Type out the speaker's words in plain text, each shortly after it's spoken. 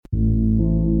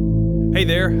Hey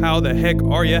there, how the heck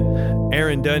are ya?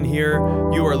 Aaron Dunn here.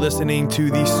 You are listening to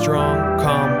the Strong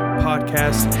Calm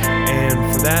podcast,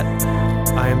 and for that,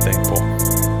 I am thankful.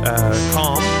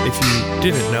 Calm, if you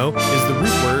didn't know, is the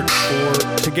root word for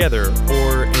together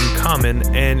or in common,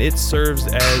 and it serves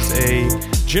as a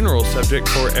general subject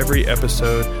for every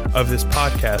episode of this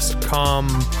podcast.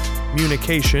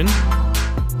 Communication,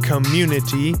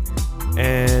 community,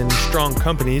 and strong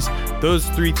companies. Those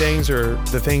three things are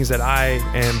the things that I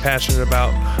am passionate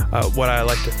about, what I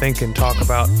like to think and talk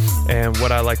about, and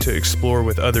what I like to explore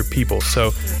with other people.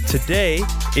 So today,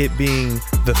 it being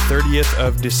the 30th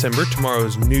of December, tomorrow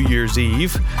is New Year's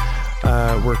Eve.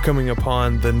 We're coming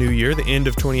upon the new year, the end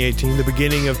of 2018, the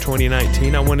beginning of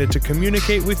 2019. I wanted to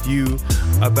communicate with you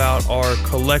about our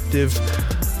collective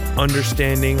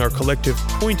understanding, our collective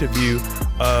point of view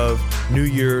of New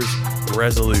Year's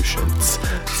resolutions.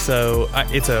 So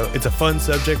it's a fun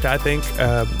subject, I think.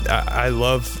 I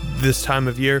love this time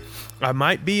of year. I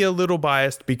might be a little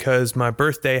biased because my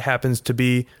birthday happens to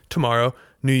be tomorrow,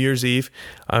 New Year's Eve.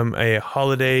 I'm a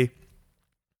holiday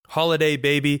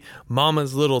baby,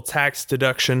 mama's little tax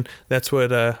deduction. That's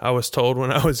what I was told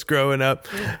when I was growing up.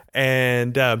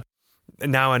 And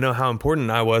now I know how important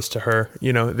I was to her,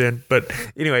 then. But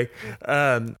anyway,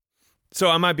 so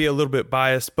I might be a little bit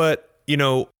biased, but,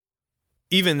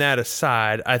 even that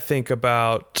aside, I think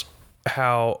about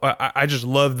how I just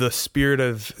love the spirit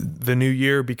of the new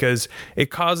year because it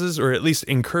causes, or at least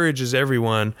encourages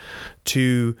everyone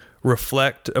to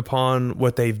reflect upon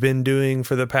what they've been doing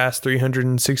for the past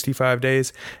 365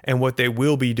 days and what they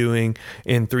will be doing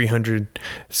in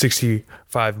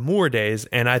 365 more days.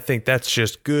 And I think that's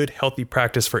just good, healthy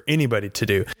practice for anybody to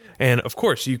do. And of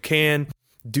course, you can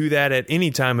do that at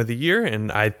any time of the year.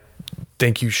 And I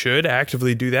think you should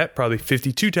actively do that probably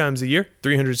 52 times a year,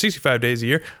 365 days a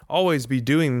year. Always be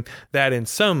doing that in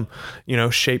some,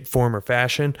 shape, form, or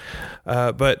fashion.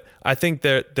 But I think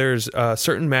that there's a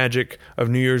certain magic of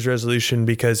New Year's resolution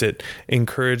because it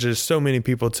encourages so many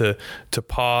people to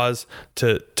pause,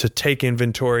 to take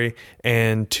inventory,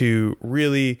 and to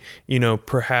really,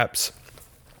 perhaps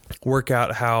work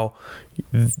out how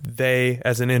they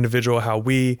as an individual, how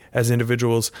we as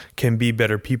individuals can be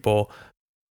better people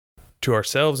to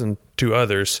ourselves and to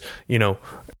others,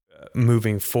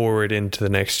 moving forward into the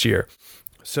next year.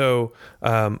 So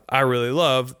I really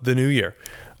love the new year.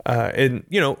 And,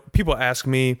 people ask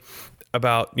me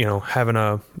about, having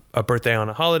a birthday on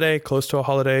a holiday, close to a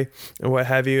holiday, and what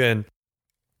have you. And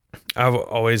I've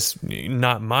always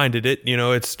not minded it.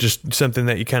 It's just something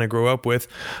that you kind of grow up with.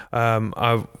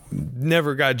 I've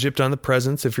never got gypped on the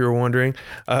presents, if you were wondering.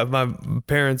 My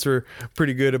parents were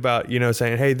pretty good about,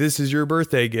 saying, hey, this is your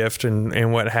birthday gift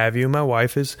and what have you. My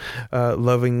wife is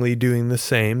lovingly doing the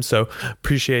same. So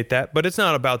appreciate that. But it's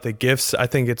not about the gifts. I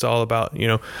think it's all about,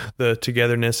 the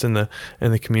togetherness and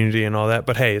the community and all that.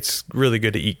 But hey, it's really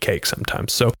good to eat cake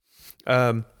sometimes. So,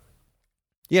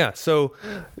 yeah, so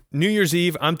New Year's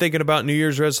Eve, I'm thinking about New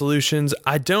Year's resolutions.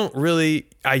 I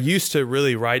used to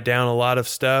really write down a lot of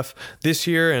stuff this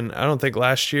year, and I don't think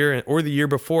last year or the year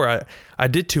before, I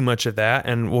did too much of that,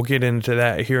 and we'll get into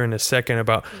that here in a second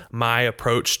about my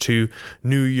approach to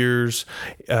New Year's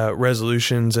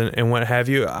resolutions and what have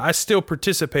you. I still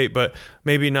participate, but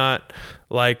maybe not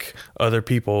like other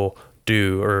people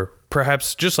do, or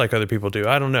perhaps just like other people do.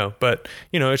 I don't know. But,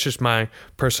 it's just my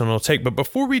personal take. But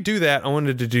before we do that, I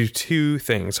wanted to do two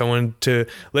things. I wanted to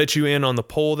let you in on the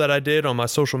poll that I did on my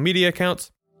social media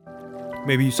accounts.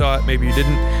 Maybe you saw it, maybe you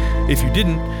didn't. If you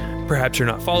didn't, perhaps you're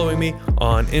not following me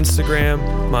on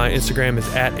Instagram. My Instagram is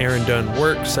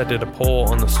 @AaronDunnWorks. I did a poll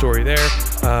on the story there.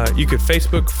 You could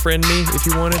Facebook friend me if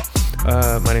you wanted.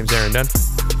 My name's Aaron Dunn.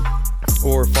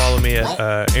 Or follow me at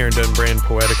Aaron Dunn Brand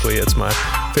Poetically. It's my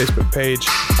Facebook page.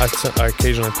 I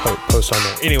occasionally post on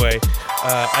there. Anyway,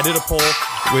 I did a poll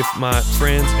with my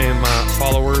friends and my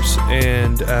followers,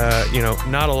 and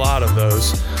not a lot of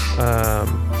those,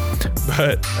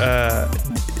 but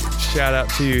shout out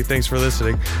to you. Thanks for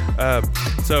listening.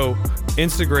 So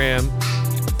Instagram,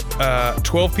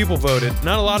 12 people voted.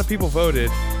 Not a lot of people voted,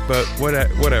 but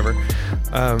whatever.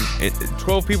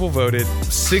 12 people voted.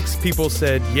 6 people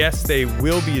said yes, they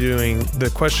will be doing. The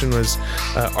question was,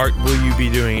 will you be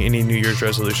doing any New Year's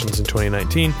resolutions in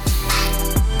 2019?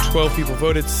 12 people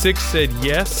voted. 6 said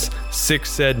yes, 6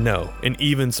 said no. An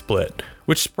even split,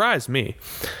 which surprised me.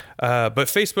 But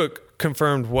Facebook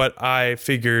confirmed what I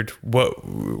figured.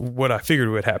 What I figured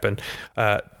would happen.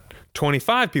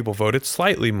 25 people voted,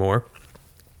 slightly more.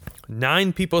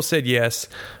 9 people said yes.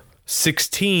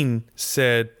 16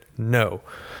 said no.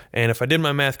 And if I did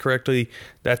my math correctly,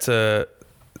 that's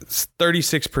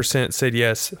 36% said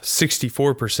yes,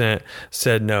 64%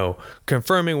 said no,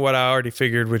 confirming what I already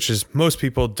figured, which is most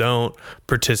people don't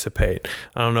participate.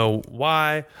 I don't know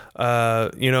why.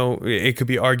 It could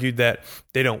be argued that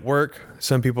they don't work.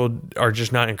 Some people are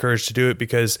just not encouraged to do it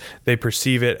because they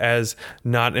perceive it as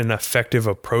not an effective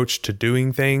approach to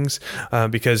doing things,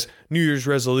 because New Year's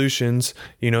resolutions,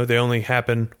 they only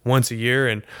happen once a year,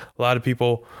 and a lot of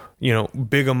people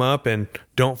big them up and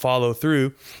don't follow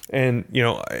through. And,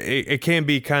 it can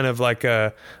be kind of like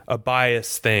a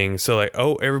bias thing. So like,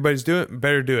 oh, everybody's doing it,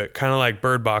 better do it. Kind of like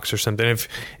Bird Box or something.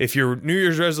 If your New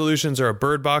Year's resolutions are a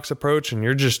Bird Box approach and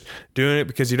you're just doing it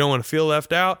because you don't want to feel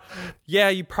left out,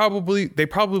 yeah, they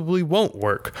probably won't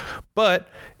work. But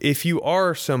if you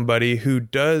are somebody who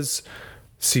does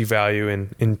see value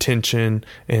in intention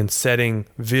and setting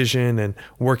vision and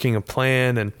working a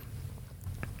plan and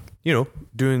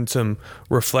doing some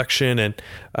reflection and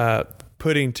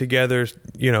putting together,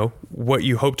 what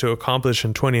you hope to accomplish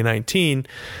in 2019,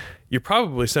 you're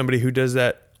probably somebody who does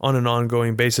that on an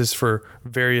ongoing basis for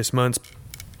various months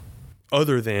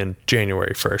other than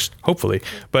January 1st, hopefully.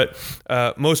 But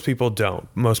most people don't.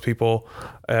 Most people,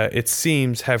 it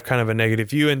seems, have kind of a negative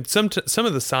view. And some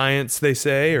of the science, they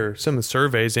say, or some of the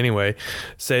surveys anyway,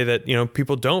 say that,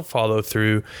 people don't follow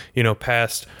through,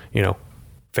 past,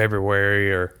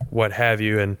 February or what have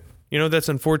you. And, that's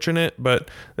unfortunate, but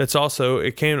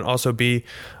it can also be,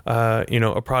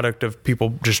 a product of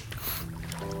people just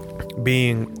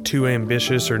being too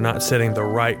ambitious or not setting the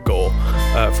right goal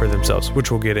for themselves, which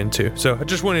we'll get into. So I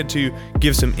just wanted to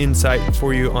give some insight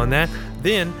for you on that.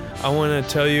 Then I want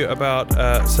to tell you about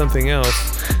something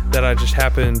else that I just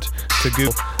happened to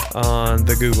Google on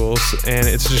the Googles, and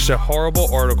it's just a horrible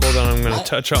article that I'm going to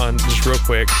touch on just real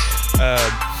quick.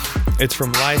 It's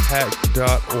from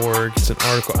lifehack.org. It's an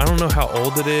article. I don't know how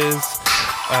old it is,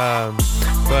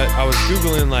 but I was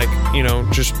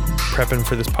Googling, just prepping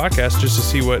for this podcast just to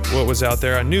see what was out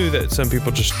there. I knew that some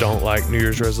people just don't like New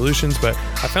Year's resolutions, but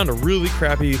I found a really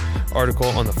crappy article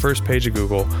on the first page of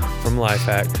Google from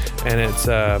Lifehack, and it's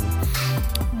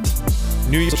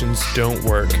New Year's resolutions don't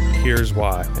work. Here's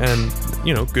why. And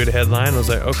good headline. I was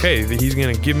like, okay, he's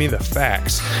going to give me the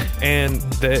facts. And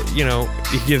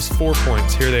it gives 4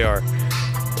 points. Here they are.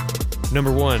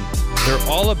 Number 1, they're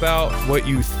all about what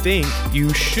you think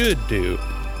you should do.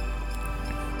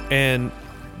 And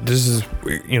this is,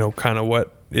 kind of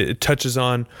what it touches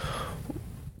on,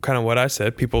 kind of what I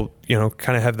said. People,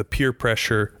 kind of have the peer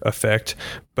pressure effect.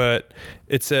 But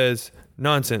it says,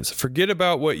 nonsense. Forget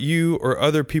about what you or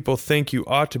other people think you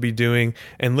ought to be doing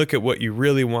and look at what you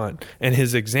really want. And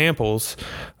his examples,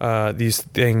 these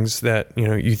things that,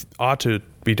 you ought to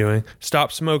be doing: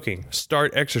 stop smoking,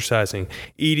 start exercising,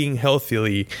 eating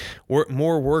healthily,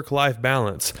 more work-life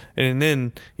balance. And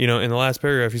then, in the last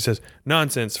paragraph, he says,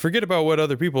 nonsense. Forget about what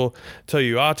other people tell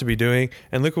you ought to be doing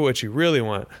and look at what you really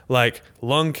want, like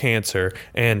lung cancer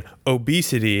and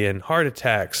obesity and heart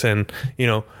attacks and,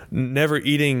 never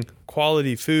eating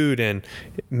quality food and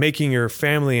making your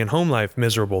family and home life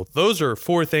miserable. Those are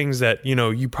 4 things that,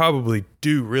 you probably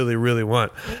do really, really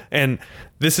want. And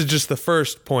this is just the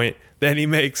first point that he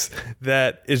makes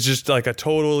that is just like a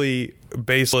totally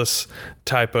baseless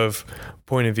type of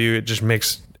point of view. It just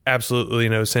makes absolutely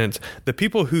no sense. The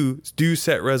people who do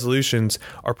set resolutions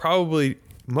are probably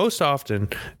most often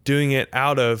doing it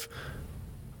out of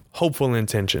hopeful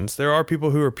intentions. There are people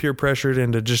who are peer pressured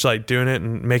into just like doing it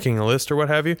and making a list or what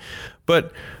have you.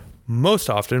 But most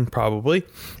often, probably,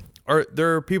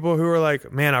 there are people who are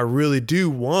like, man, I really do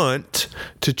want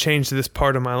to change this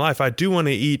part of my life. I do want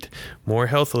to eat more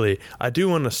healthily. I do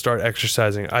want to start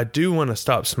exercising. I do want to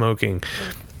stop smoking.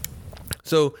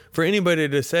 So for anybody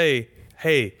to say,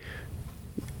 hey,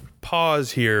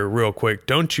 pause here real quick,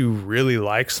 don't you really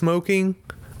like smoking?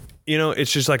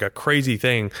 It's just like a crazy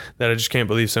thing that I just can't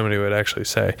believe somebody would actually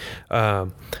say.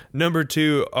 Number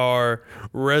 2 are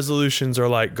resolutions are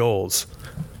like goals.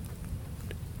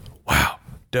 Wow.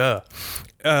 Duh.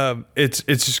 It's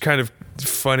just kind of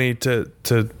funny to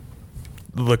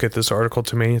look at this article.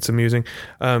 To me, it's amusing.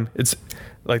 It's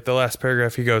like the last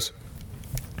paragraph. He goes,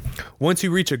 once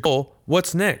you reach a goal,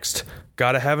 what's next?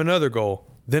 Gotta have another goal,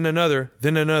 then another,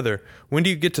 then another. When do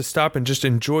you get to stop and just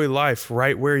enjoy life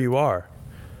right where you are?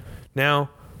 Now,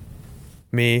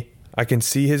 I can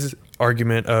see his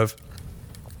argument of,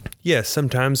 yes,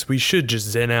 sometimes we should just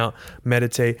zen out,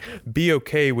 meditate, be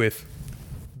okay with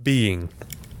being,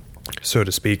 so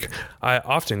to speak. I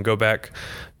often go back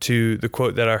to the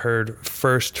quote that I heard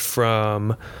first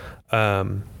from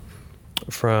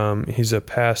he's a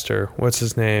pastor. What's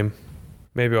his name?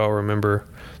 Maybe I'll remember.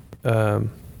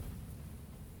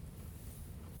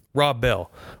 Rob Bell,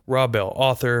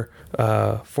 author,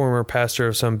 former pastor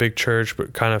of some big church,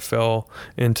 but kind of fell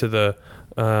into the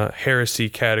heresy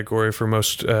category for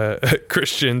most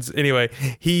Christians. Anyway,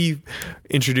 he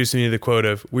introduced me to the quote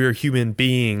of, "We are human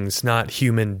beings, not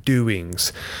human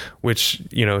doings," which,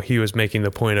 he was making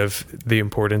the point of the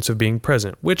importance of being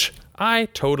present, which I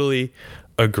totally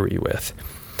agree with.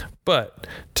 But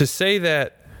to say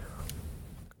that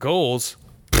goals,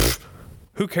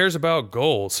 who cares about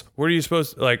goals? What are you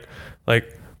supposed to,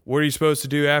 what are you supposed to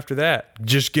do after that?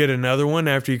 Just get another one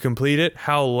after you complete it?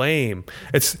 How lame.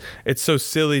 It's so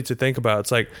silly to think about.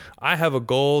 It's like, I have a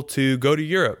goal to go to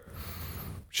Europe.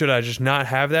 Should I just not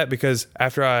have that because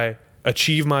after I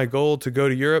achieve my goal to go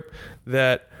to Europe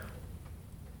that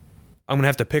I'm going to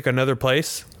have to pick another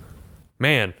place?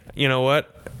 Man, you know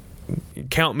what?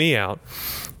 Count me out.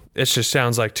 It just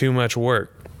sounds like too much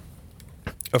work.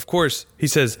 Of course, he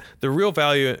says the real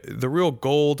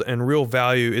gold and real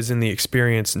value is in the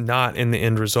experience, not in the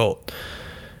end result.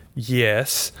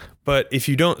 Yes, but if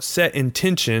you don't set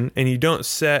intention and you don't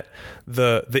set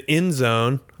the end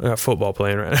zone, I got football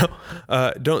playing right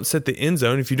now, don't set the end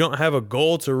zone. If you don't have a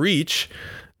goal to reach,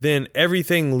 then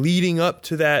everything leading up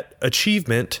to that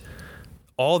achievement,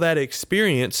 all that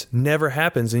experience never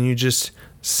happens, and you just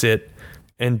sit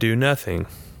and do nothing.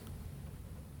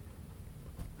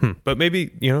 But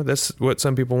maybe, that's what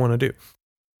some people want to do.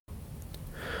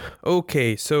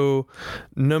 Okay, so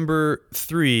number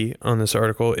 3 on this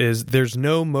article is there's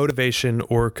no motivation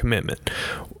or commitment.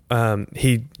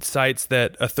 He cites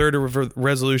that a third of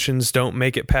resolutions don't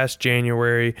make it past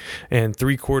January, and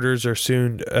 3/4 are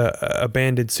soon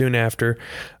abandoned soon after,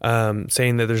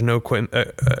 saying that there's no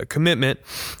commitment,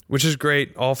 which is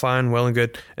great, all fine, well and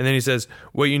good. And then he says,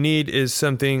 what you need is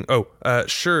something,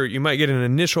 sure, you might get an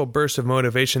initial burst of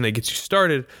motivation that gets you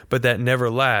started, but that never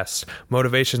lasts.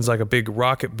 Motivation's like a big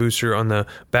rocket booster on the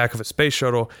back of a space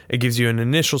shuttle. It gives you an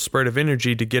initial spurt of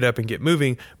energy to get up and get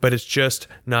moving, but it's just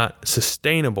not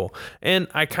sustainable. And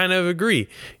I kind of agree.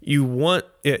 You want,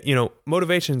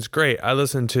 motivation's great. I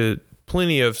listen to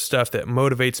plenty of stuff that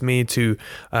motivates me to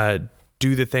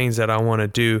do the things that I want to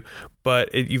do,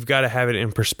 but you've got to have it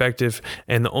in perspective.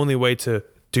 And the only way to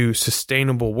do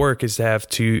sustainable work is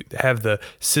to have the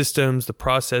systems, the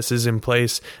processes in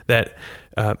place that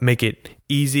make it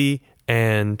easy,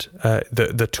 and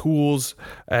the tools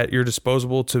at your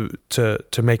disposal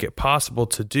to make it possible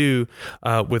to do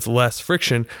with less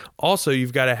friction. Also,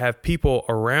 you've got to have people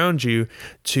around you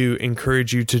to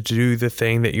encourage you to do the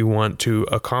thing that you want to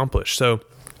accomplish. So,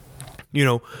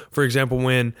 for example,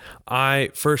 when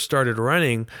I first started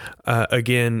running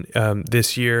again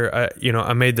this year,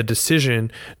 I made the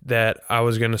decision that I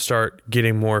was going to start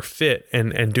getting more fit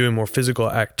and doing more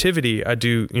physical activity. I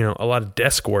do, a lot of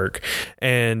desk work,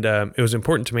 and it was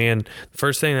important to me. And the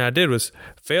first thing that I did was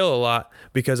fail a lot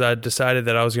because I decided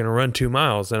that I was going to run 2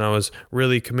 miles, and I was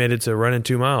really committed to running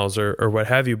 2 miles or what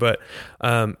have you. But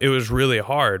it was really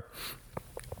hard.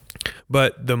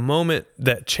 But the moment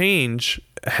that change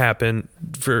happened,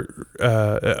 for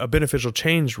a beneficial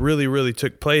change really, really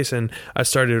took place, and I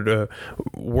started to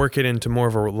work it into more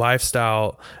of a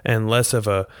lifestyle and less of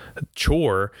a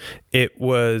chore. It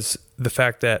was the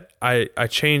fact that I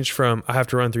changed from I have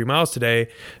to run 3 miles today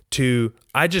to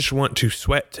I just want to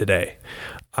sweat today.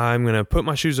 I'm going to put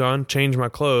my shoes on, change my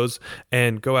clothes,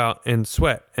 and go out and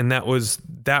sweat. And that was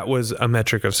a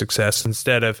metric of success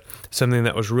instead of something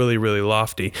that was really, really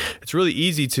lofty. It's really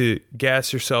easy to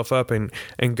gas yourself up and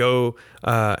go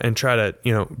and try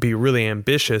to, be really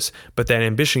ambitious, but that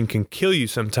ambition can kill you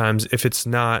sometimes if it's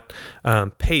not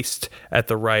paced at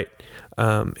the right,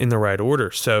 in the right order.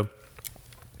 So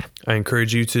I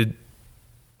encourage you to,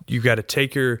 you got to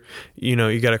take you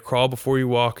got to crawl before you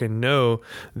walk and know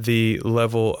the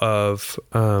level of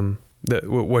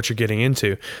what you're getting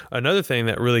into. Another thing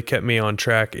that really kept me on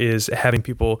track is having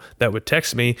people that would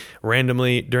text me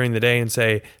randomly during the day and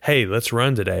say, hey, let's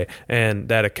run today. And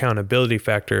that accountability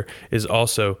factor is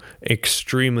also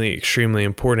extremely, extremely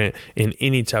important in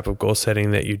any type of goal setting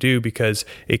that you do, because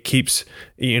it keeps,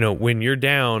 when you're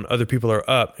down, other people are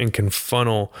up and can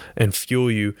funnel and fuel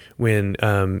you when,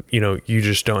 you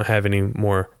just don't have any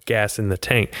more gas in the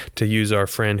tank, to use our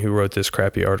friend who wrote this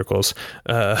crappy article's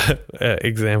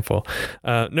example.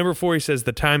 Number 4, he says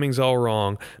the timing's all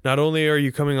wrong. Not only are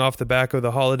you coming off the back of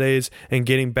the holidays and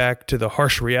getting back to the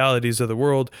harsh realities of the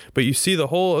world, but you see the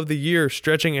whole of the year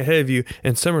stretching ahead of you,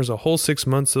 and summer's a whole 6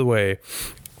 months away.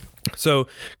 So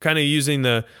kind of using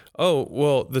the, oh,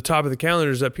 well, the top of the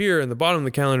calendar is up here and the bottom of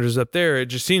the calendar is up there. It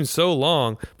just seems so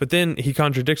long. But then he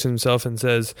contradicts himself and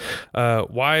says,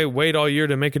 why wait all year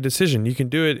to make a decision? You can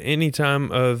do it any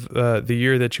time of the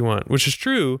year that you want, which is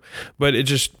true. But it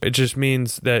just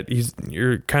means that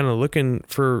you're kind of looking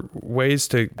for ways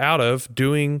out of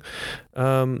doing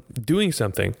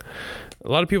something. A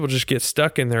lot of people just get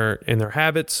stuck in their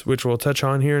habits, which we'll touch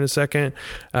on here in a second,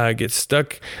 get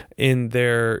stuck in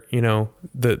their,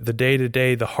 the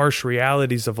day-to-day, the harsh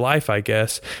realities of life, I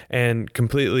guess, and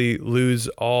completely lose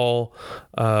all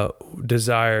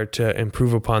desire to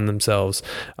improve upon themselves.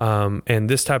 And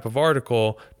this type of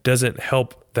article doesn't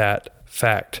help that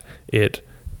fact. It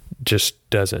just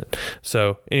doesn't.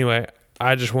 So anyway,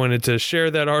 I just wanted to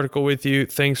share that article with you.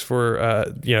 Thanks for,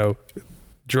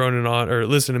 droning on or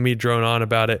listen to me drone on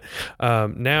about it.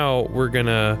 Now we're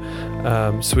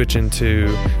gonna switch into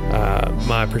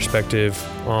my perspective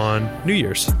on New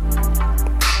Year's.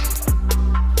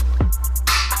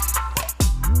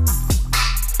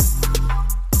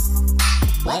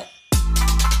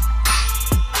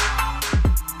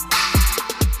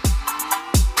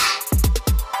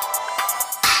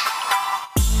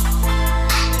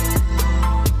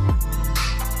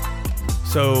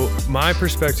 So my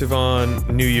perspective on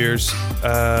New Year's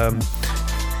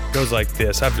goes like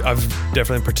this. I've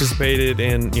definitely participated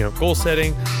in goal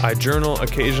setting. I journal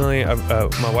occasionally.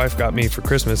 My wife got me for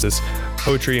Christmas this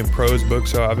poetry and prose book,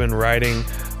 so I've been writing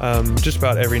just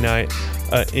about every night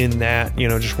in that.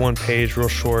 Just one page, real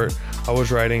short. I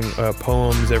was writing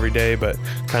poems every day, but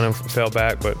kind of fell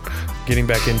back. But getting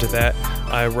back into that,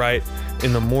 I write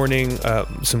in the morning,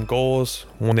 some goals,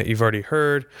 one that you've already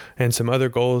heard, and some other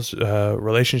goals,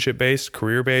 relationship-based,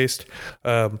 career-based,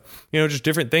 just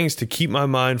different things to keep my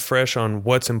mind fresh on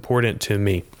what's important to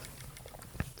me.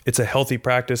 It's a healthy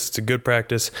practice. It's a good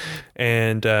practice.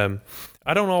 And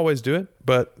I don't always do it,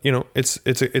 but,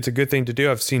 it's a good thing to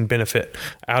do. I've seen benefit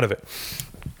out of it.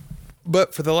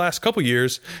 But for the last couple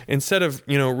years, instead of,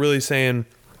 really saying,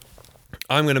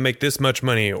 I'm going to make this much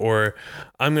money, or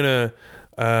I'm going to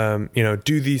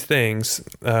do these things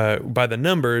by the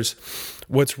numbers,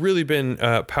 what's really been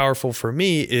powerful for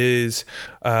me is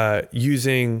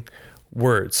using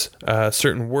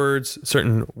certain words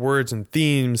and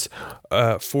themes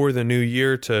for the new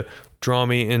year to draw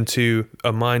me into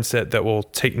a mindset that will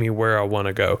take me where I want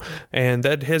to go. And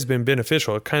that has been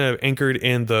beneficial. It kind of anchored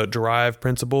in the DRIVE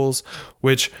principles,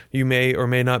 which you may or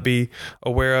may not be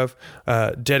aware of.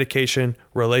 Dedication,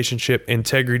 relationship,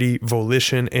 integrity,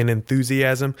 volition, and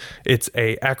enthusiasm. It's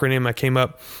a acronym I came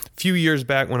up a few years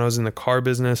back when I was in the car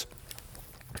business.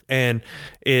 And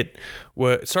it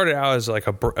started out as like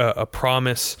a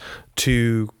promise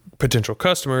to potential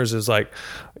customers, is like,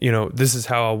 this is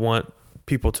how I want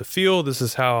people to feel. This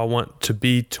is how I want to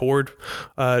be toward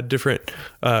different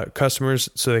customers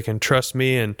so they can trust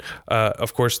me. And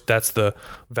of course, that's the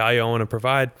value I want to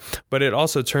provide. But it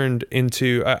also turned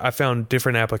into, I found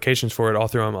different applications for it all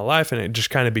throughout my life. And it just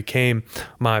kind of became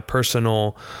my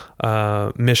personal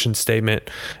mission statement,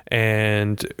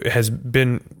 and has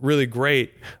been really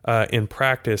great in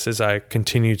practice as I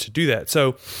continue to do that.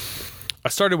 So I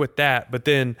started with that, but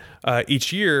then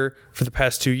each year for the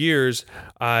past 2 years,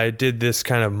 I did this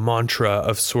kind of mantra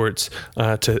of sorts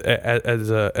as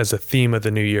a theme of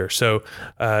the new year. So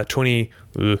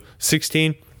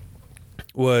 2016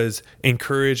 was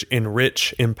encourage,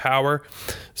 enrich, empower.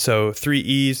 So 3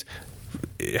 E's.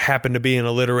 It happened to be an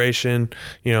alliteration,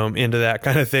 I'm into that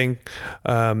kind of thing.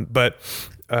 But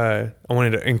I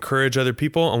wanted to encourage other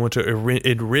people. I want to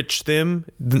enrich them,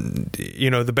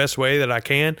 the best way that I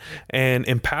can, and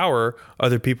empower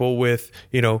other people with,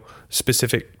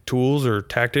 specific tools or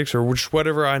tactics or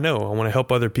whatever I know. I want to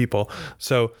help other people.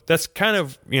 So that's kind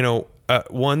of,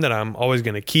 one that I'm always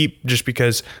going to keep, just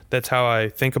because that's how I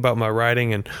think about my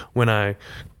writing and when I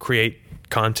create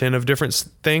content of different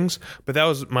things. But that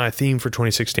was my theme for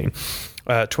 2016.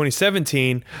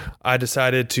 2017, I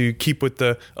decided to keep with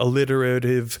the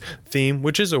alliterative theme,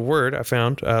 which is a word I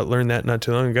found, learned that not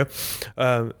too long ago,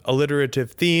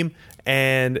 alliterative theme,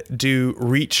 and do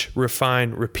reach,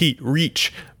 refine, repeat.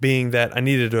 Reach being that I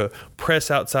needed to press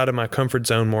outside of my comfort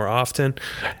zone more often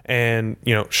and,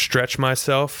 stretch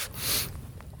myself.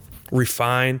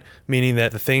 Refine, meaning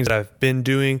that the things that I've been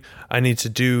doing, I need to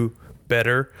do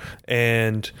better,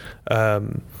 and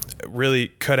really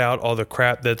cut out all the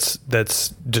crap that's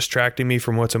distracting me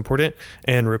from what's important,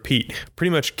 and repeat.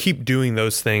 Pretty much keep doing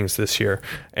those things this year.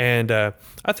 And I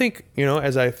think,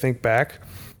 as I think back,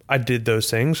 I did those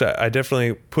things. I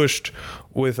definitely pushed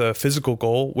with a physical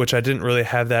goal, which I didn't really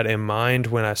have that in mind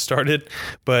when I started,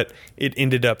 but it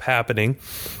ended up happening.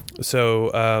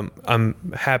 So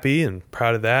I'm happy and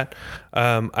proud of that.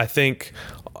 I think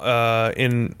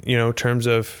in terms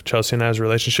of Chelsea and I's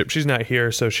relationship, she's not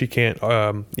here, so she can't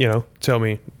tell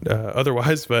me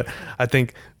otherwise. But I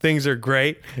think things are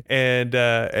great and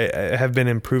have been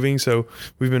improving. So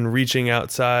we've been reaching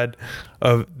outside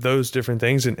of those different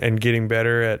things and getting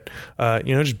better at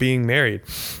just being married.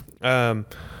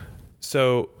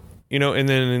 So and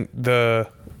then the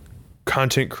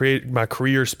my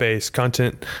career space,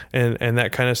 content and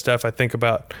that kind of stuff. I think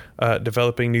about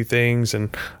developing new things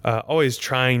and always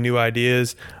trying new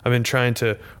ideas. I've been trying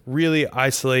to really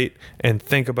isolate and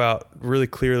think about really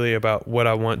clearly about what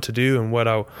I want to do and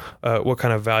what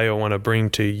kind of value I want to bring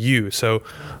to you. So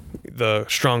the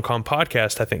Strong Calm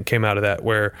podcast, I think, came out of that,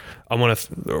 where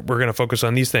we're going to focus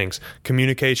on these things: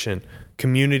 communication,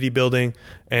 community building,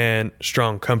 and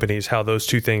strong companies, how those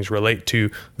two things relate to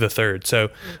the third. So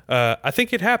I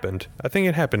think it happened. I think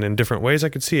it happened in different ways. I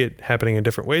could see it happening in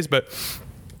different ways. But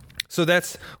so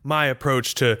that's my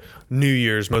approach to New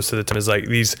Year's most of the time, is like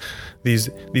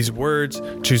these words,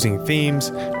 choosing themes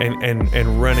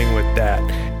and running with that.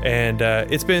 And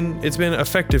it's been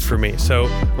effective for me. So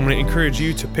I'm going to encourage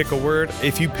you to pick a word.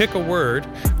 If you pick a word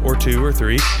or two or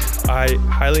three, I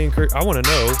highly encourage, I want to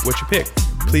know what you pick.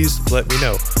 Please let me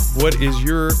know. What is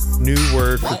your new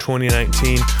word for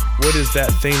 2019? What is that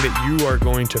thing that you are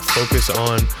going to focus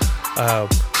on?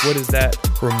 What is that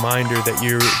reminder,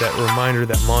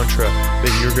 that mantra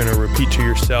that you're going to repeat to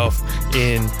yourself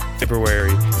in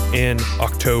February, in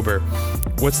October?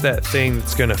 What's that thing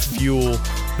that's going to fuel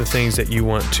the things that you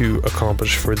want to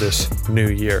accomplish for this new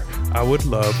year? I would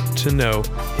love to know.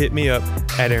 Hit me up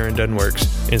at Aaron Dunworks,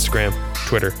 Instagram,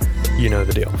 Twitter. You know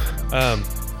the deal.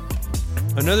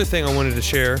 Another thing I wanted to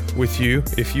share with you,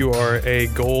 if you are a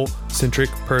goal-centric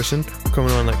person, coming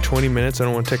on like 20 minutes, I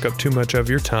don't want to take up too much of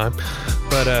your time,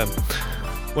 but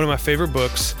one of my favorite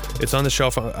books, it's on the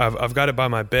shelf. I've got it by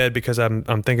my bed because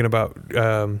I'm thinking about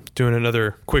doing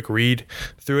another quick read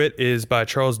through it, is by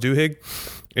Charles Duhigg.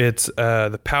 It's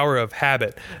The Power of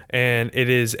Habit, and it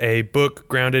is a book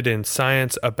grounded in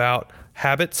science about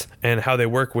habits and how they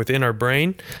work within our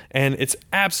brain, and it's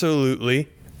absolutely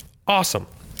awesome.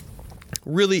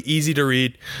 Really easy to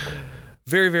read,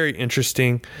 very, very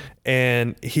interesting,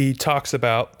 and he talks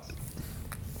about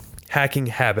hacking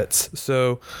habits.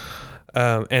 So,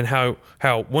 and how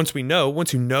once you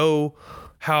know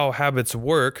how habits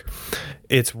work,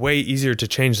 it's way easier to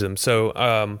change them. So,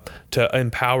 to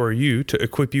empower you, to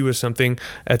equip you with something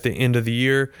at the end of the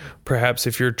year, perhaps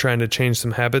if you're trying to change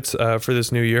some habits for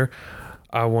this new year,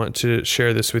 I want to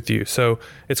share this with you. So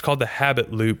it's called The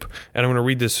Habit Loop, and I'm going to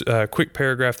read this quick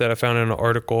paragraph that I found in an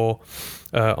article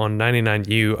on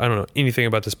 99U. I don't know anything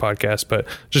about this podcast, but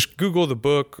just Google the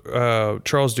book,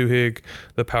 Charles Duhigg,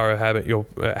 The Power of Habit,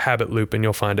 Habit Loop, and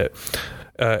you'll find it.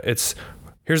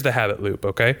 Here's the habit loop,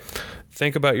 okay?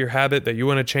 Think about your habit that you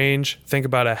want to change. Think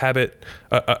about a habit,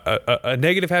 a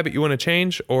negative habit you want to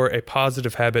change, or a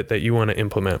positive habit that you want to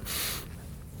implement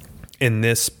in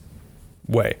this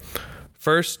way.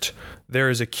 First,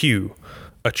 there is a cue,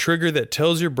 a trigger that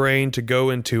tells your brain to go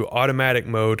into automatic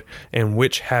mode and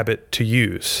which habit to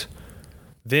use.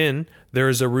 Then there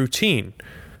is a routine,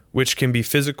 which can be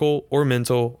physical or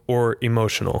mental or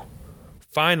emotional.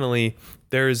 Finally,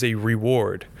 there is a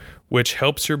reward, which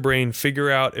helps your brain figure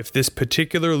out if this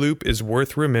particular loop is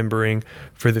worth remembering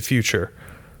for the future.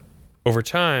 Over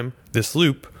time, this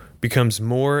loop becomes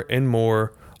more and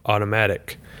more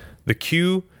automatic. The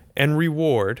cue and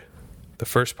reward, the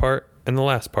first part and the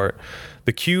last part,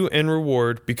 the cue and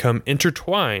reward become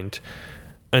intertwined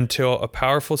until a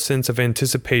powerful sense of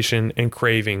anticipation and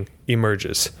craving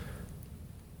emerges.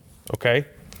 Okay?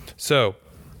 So,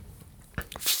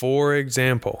 for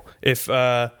example, if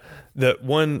the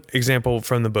one example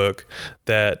from the book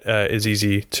that is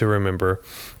easy to remember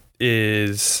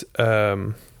is at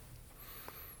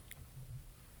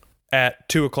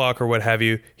 2:00 or what have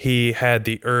you, he had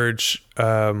the urge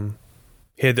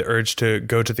to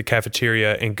go to the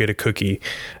cafeteria and get a cookie.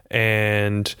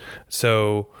 And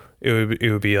so it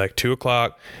would be like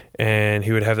 2:00 and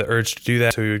he would have the urge to do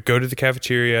that. So he would go to the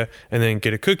cafeteria and then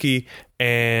get a cookie.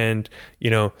 And,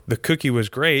 the cookie was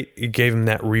great. It gave him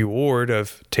that reward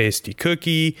of tasty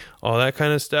cookie, all that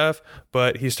kind of stuff.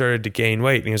 But he started to gain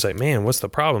weight and he was like, man, what's the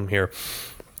problem here?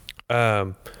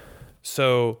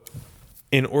 So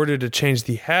in order to change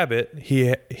the habit,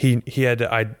 you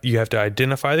have to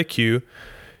identify the cue.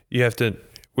 You have to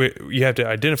you have to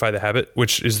identify the habit,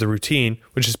 which is the routine,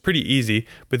 which is pretty easy,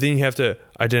 but then you have to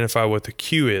identify what the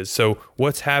cue is. So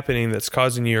what's happening that's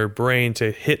causing your brain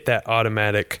to hit that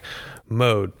automatic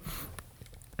mode.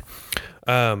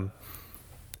 And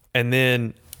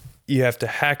then you have to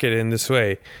hack it in this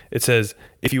way. It says,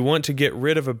 if you want to get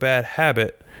rid of a bad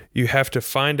habit, you have to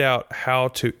find out how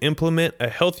to implement a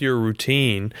healthier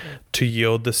routine to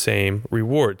yield the same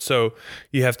reward. So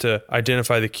you have to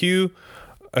identify the cue.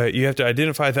 You have to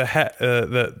identify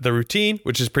the routine,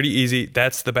 which is pretty easy.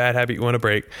 That's the bad habit you want to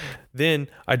break. Then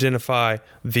identify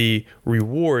the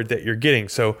reward that you're getting.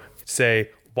 So say,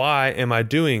 why am I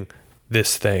doing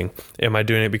this thing? Am I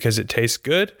doing it because it tastes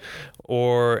good?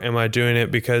 Or am I doing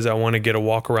it because I want to get a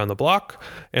walk around the block?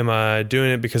 Am I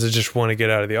doing it because I just want to get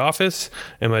out of the office?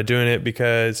 Am I doing it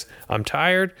because I'm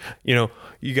tired? You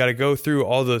got to go through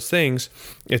all those things.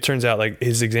 It turns out, like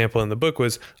his example in the book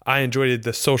was, I enjoyed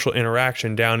the social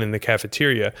interaction down in the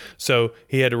cafeteria. So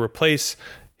he had to replace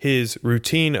his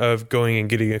routine of going and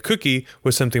getting a cookie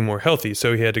with something more healthy.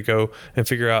 So he had to go and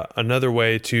figure out another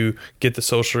way to get the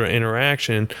social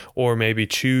interaction, or maybe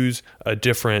choose a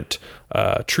different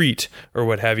treat or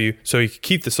what have you. So he could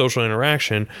keep the social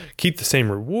interaction, keep the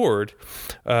same reward,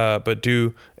 but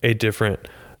do a different,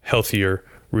 healthier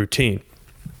routine.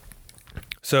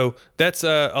 So that's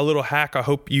a little hack I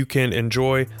hope you can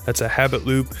enjoy. That's a habit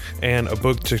loop and a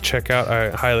book to check out.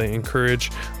 I highly encourage.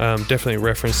 Definitely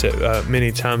reference it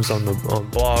many times on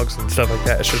blogs and stuff like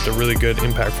that. It's just a really good,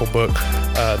 impactful book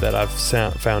that I've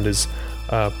found is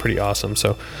pretty awesome.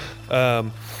 So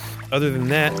other than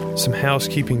that, some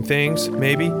housekeeping things,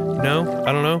 maybe? No?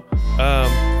 I don't know.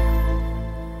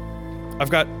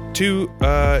 I've got 3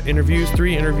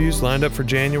 interviews lined up for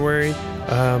January.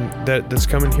 That's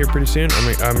coming here pretty soon.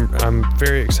 I'm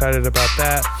very excited about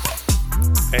that.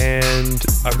 And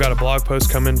I've got a blog post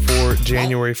coming for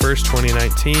January 1st,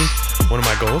 2019. One of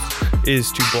my goals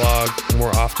is to blog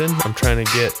more often. I'm trying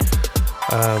to get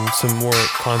some more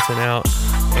content out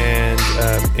and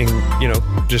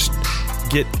just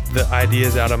get the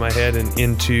ideas out of my head and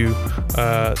into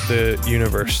the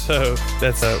universe. So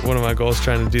that's one of my goals,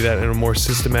 trying to do that in a more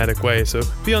systematic way. So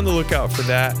be on the lookout for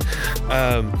that.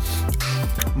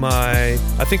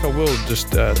 I think I will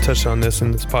just touch on this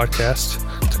in this podcast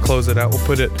to close it out. We'll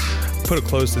put a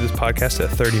close to this podcast at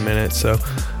 30 minutes. So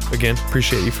again,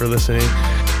 appreciate you for listening.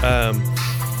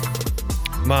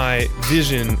 My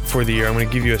vision for the year, I'm going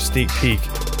to give you a sneak peek.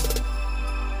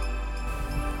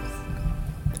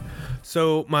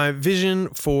 So my vision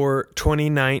for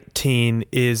 2019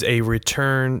 is a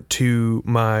return to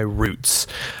my roots.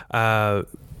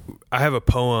 I have a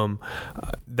poem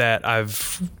that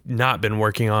I've not been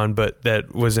working on, but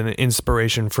that was an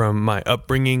inspiration from my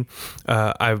upbringing.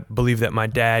 I believe that my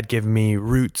dad gave me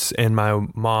roots and my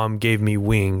mom gave me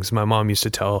wings. My mom used to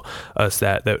tell us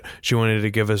that she wanted to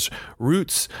give us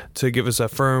roots to give us a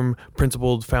firm,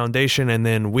 principled foundation, and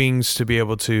then wings to be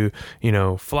able to,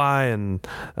 fly and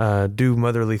do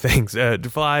motherly things, to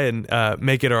fly and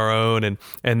make it our own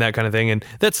and that kind of thing. And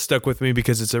that's stuck with me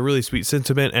because it's a really sweet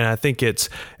sentiment, and I think it's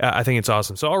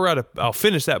awesome. So I'll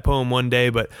finish that poem one day,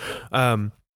 but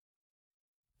in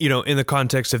the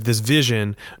context of this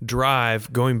vision,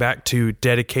 drive, going back to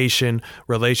dedication,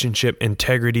 relationship,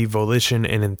 integrity, volition,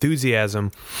 and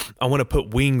enthusiasm, I want to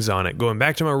put wings on it. Going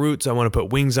back to my roots, I want to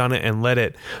put wings on it and let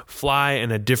it fly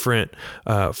in a different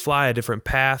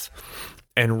path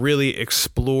and really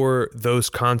explore those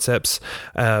concepts.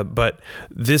 But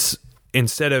this,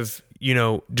 instead of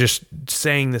just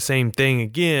saying the same thing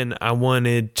again, I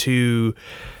wanted to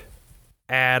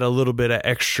add a little bit of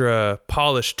extra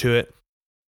polish to it,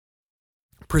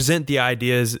 present the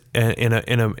ideas in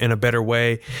a better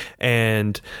way.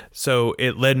 And so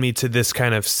it led me to this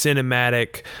kind of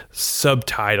cinematic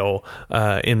subtitle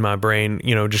in my brain,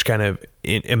 just kind of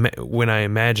when I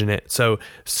imagine it. So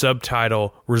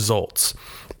subtitle, results.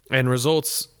 And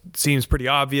results seems pretty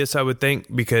obvious, I would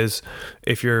think, because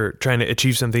if you're trying to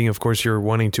achieve something, of course, you're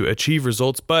wanting to achieve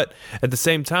results. But at the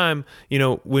same time,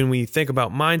 when we think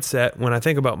about mindset,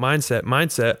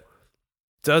 mindset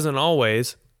doesn't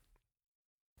always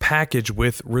package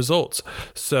with results.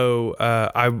 So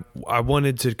I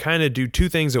wanted to kind of do two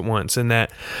things at once, and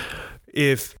that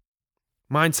if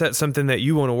mindset's something that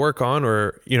you want to work on,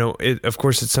 or, of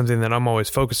course, it's something that I'm always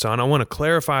focused on, I want to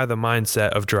clarify the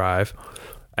mindset of drive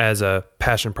as a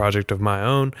passion project of my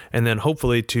own, and then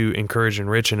hopefully to encourage,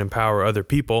 enrich, and empower other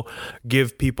people,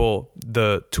 give people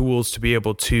the tools to be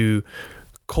able to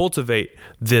cultivate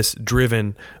this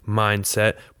driven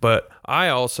mindset. But I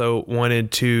also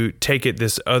wanted to take it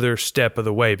this other step of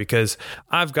the way, because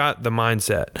I've got the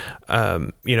mindset.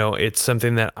 It's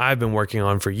something that I've been working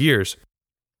on for years.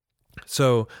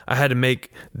 So I had to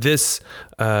make this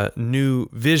new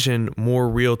vision more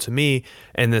real to me.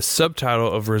 And the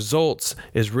subtitle of results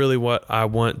is really what I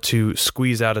want to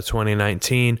squeeze out of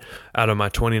 2019, out of my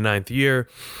 29th year.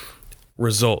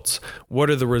 Results.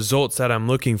 What are the results that I'm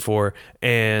looking for?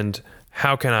 And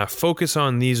how can I focus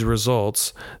on these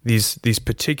results, these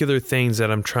particular things that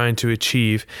I'm trying to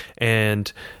achieve,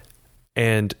 and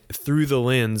through the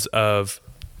lens of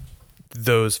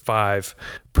those 5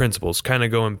 principles, kind of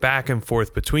going back and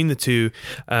forth between the two,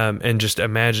 and just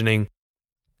imagining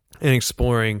and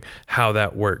exploring how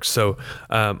that works. So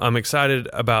I'm excited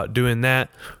about doing that.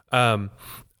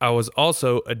 I was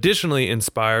also additionally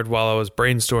inspired while I was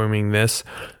brainstorming this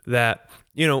that,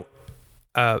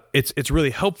 it's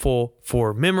really helpful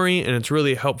for memory, and it's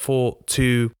really helpful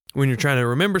to, when you're trying to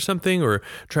remember something or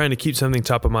trying to keep something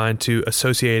top of mind, to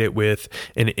associate it with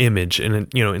an image.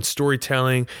 And, in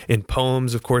storytelling, in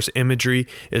poems, of course, imagery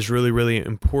is really, really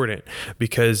important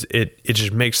because it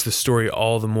just makes the story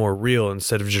all the more real.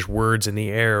 Instead of just words in the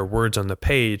air or words on the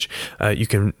page,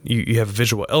 you have a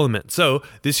visual element. So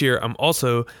this year, I'm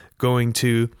also going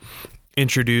to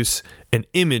introduce an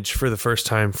image for the first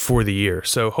time for the year.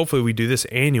 So hopefully we do this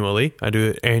annually. I do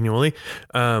it annually.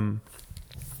 And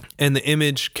the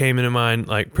image came into mind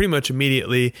like pretty much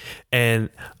immediately. And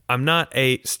I'm not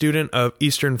a student of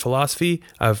Eastern philosophy.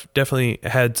 I've definitely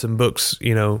had some books,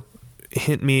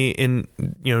 hint me in,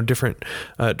 different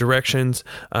directions.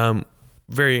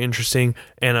 Very interesting.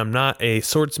 And I'm not a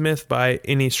swordsmith by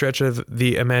any stretch of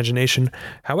the imagination.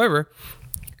 However,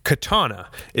 katana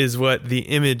is what the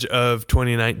image of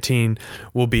 2019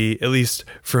 will be, at least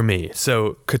for me.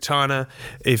 So katana,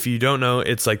 if you don't know,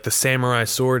 it's like the samurai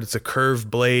sword. It's a curved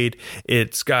blade.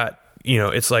 It's got,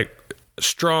 it's like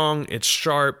strong, it's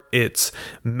sharp, it's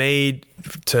made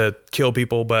to kill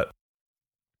people, but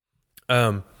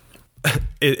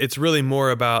it's really more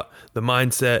about the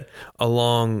mindset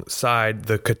alongside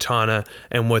the katana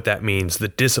and what that means, the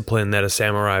discipline that a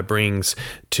samurai brings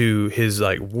to his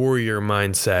like warrior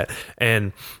mindset,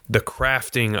 and the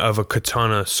crafting of a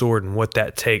katana sword and what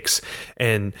that takes.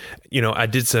 And, I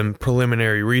did some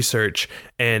preliminary research,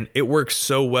 and it works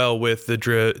so well with the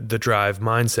drive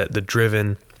mindset, the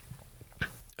driven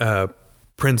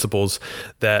principles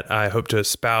that I hope to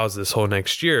espouse this whole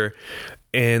next year,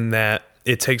 and that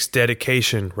it takes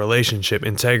dedication, relationship,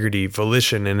 integrity,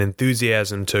 volition, and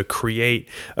enthusiasm to create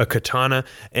a katana.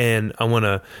 And I want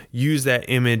to use that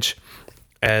image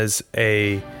as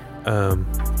an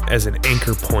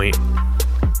anchor point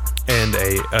and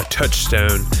a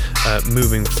touchstone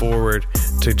moving forward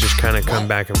to just kind of come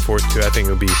back and forth to. I think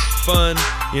it would be fun.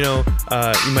 You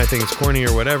might think it's corny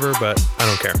or whatever, but I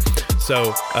don't care.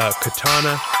 So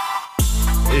katana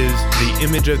is the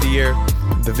image of the year.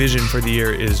 The vision for the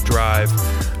year is drive.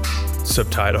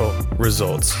 Subtitle,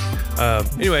 results.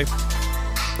 Anyway,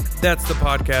 that's the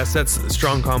podcast. That's the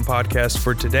Strong Calm podcast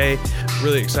for today.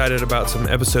 Really excited about some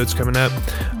episodes coming up.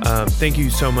 Thank you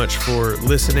so much for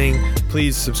listening.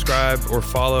 Please subscribe or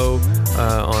follow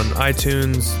on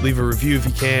iTunes. Leave a review if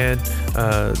you can,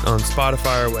 on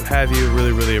Spotify or what have you.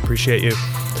 Really, really appreciate you.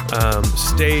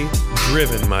 Stay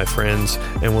driven, my friends,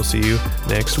 and we'll see you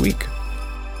next week.